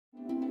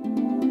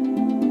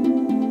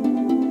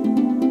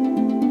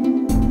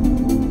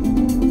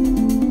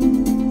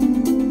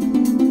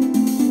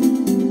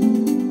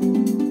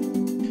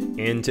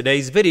In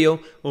today's video,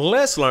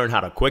 let's learn how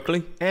to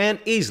quickly and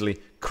easily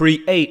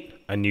create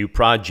a new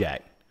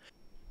project.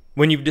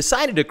 When you've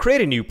decided to create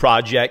a new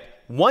project,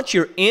 once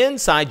you're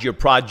inside your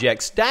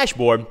project's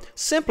dashboard,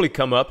 simply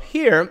come up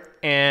here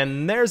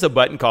and there's a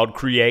button called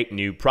Create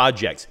New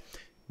Projects.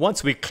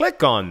 Once we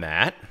click on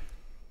that,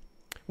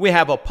 we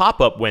have a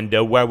pop-up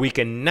window where we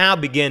can now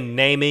begin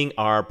naming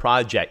our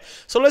project.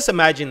 So let's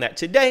imagine that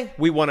today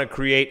we want to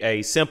create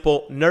a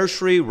simple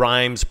nursery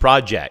rhymes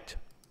project.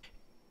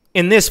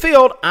 In this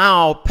field,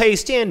 I'll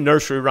paste in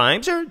nursery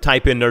rhymes or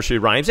type in nursery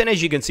rhymes, and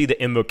as you can see, the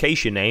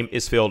invocation name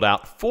is filled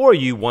out for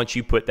you once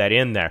you put that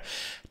in there.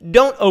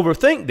 Don't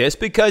overthink this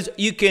because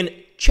you can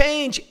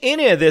change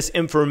any of this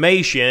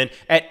information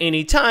at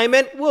any time,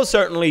 and we'll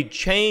certainly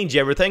change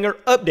everything or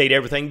update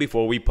everything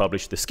before we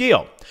publish the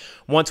skill.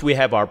 Once we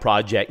have our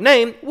project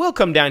name, we'll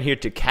come down here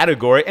to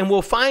category and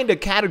we'll find a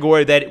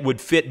category that it would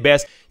fit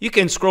best. You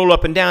can scroll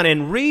up and down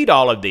and read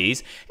all of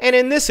these, and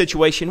in this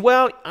situation,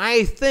 well,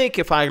 I think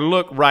if I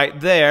look right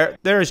there,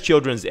 there's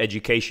children's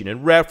education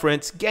and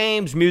reference,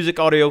 games, music,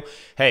 audio.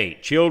 Hey,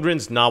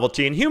 children's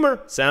novelty and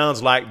humor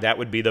sounds like that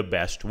would be the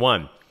best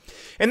one.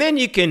 And then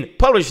you can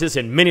publish this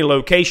in many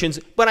locations,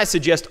 but I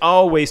suggest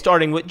always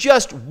starting with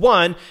just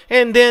one,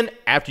 and then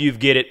after you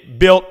get it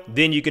built,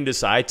 then you can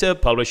decide to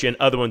publish in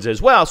other ones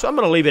as well. So I'm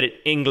going to leave it at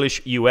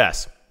English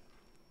US.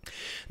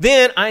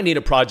 Then I need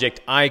a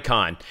project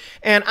icon,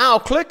 and I'll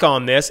click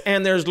on this,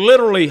 and there's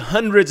literally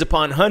hundreds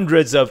upon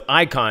hundreds of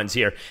icons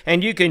here,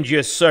 and you can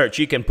just search.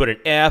 You can put an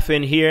F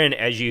in here, and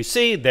as you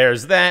see,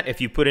 there's that. If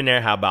you put in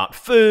there, how about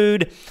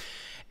food?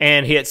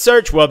 And hit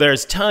search, well,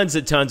 there's tons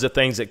and tons of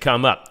things that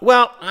come up.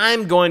 Well,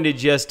 I'm going to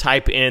just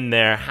type in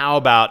there, how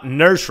about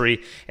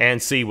nursery,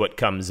 and see what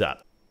comes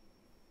up.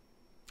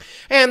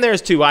 And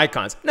there's two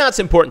icons. Now, it's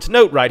important to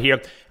note right here,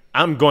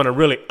 I'm going to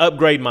really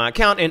upgrade my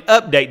account and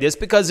update this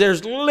because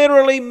there's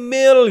literally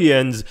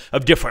millions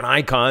of different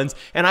icons,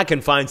 and I can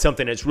find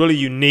something that's really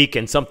unique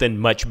and something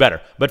much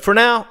better. But for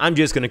now, I'm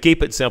just going to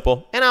keep it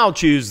simple, and I'll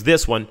choose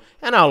this one,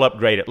 and I'll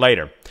upgrade it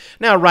later.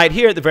 Now, right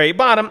here at the very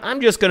bottom,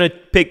 I'm just going to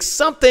pick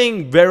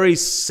something very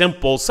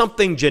simple,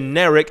 something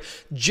generic,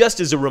 just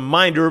as a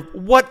reminder of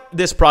what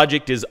this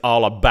project is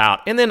all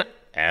about. And then,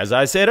 as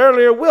I said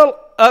earlier, we'll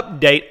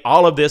update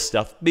all of this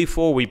stuff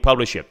before we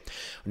publish it.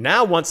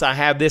 Now, once I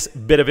have this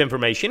bit of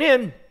information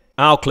in,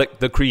 I'll click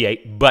the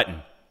Create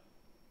button.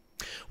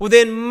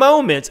 Within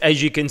moments,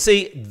 as you can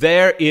see,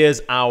 there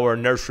is our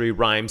nursery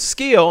rhyme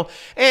skill.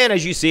 And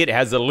as you see, it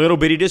has a little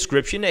bitty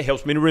description that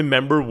helps me to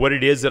remember what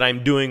it is that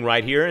I'm doing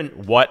right here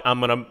and what I'm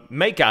going to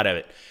make out of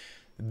it.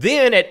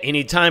 Then at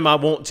any time I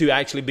want to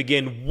actually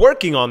begin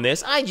working on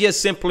this, I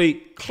just simply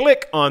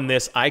click on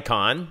this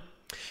icon,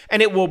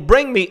 and it will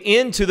bring me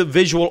into the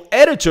visual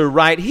editor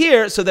right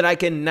here so that I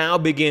can now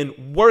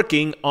begin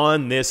working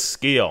on this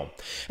skill.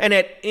 And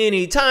at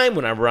any time,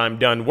 whenever I'm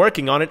done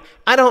working on it,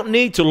 I don't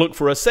need to look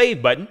for a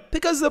save button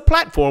because the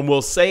platform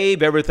will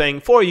save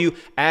everything for you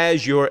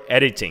as you're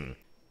editing.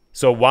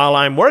 So while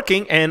I'm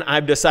working and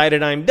I've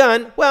decided I'm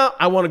done, well,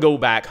 I want to go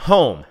back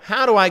home.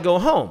 How do I go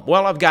home?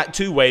 Well, I've got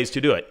two ways to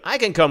do it. I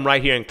can come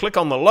right here and click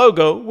on the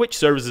logo, which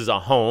serves as a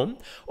home,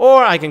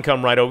 or I can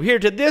come right over here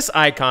to this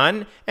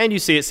icon, and you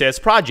see it says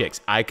projects.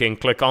 I can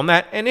click on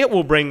that, and it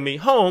will bring me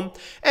home,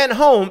 and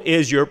home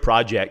is your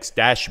project's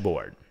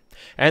dashboard.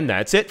 And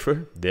that's it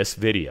for this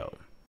video.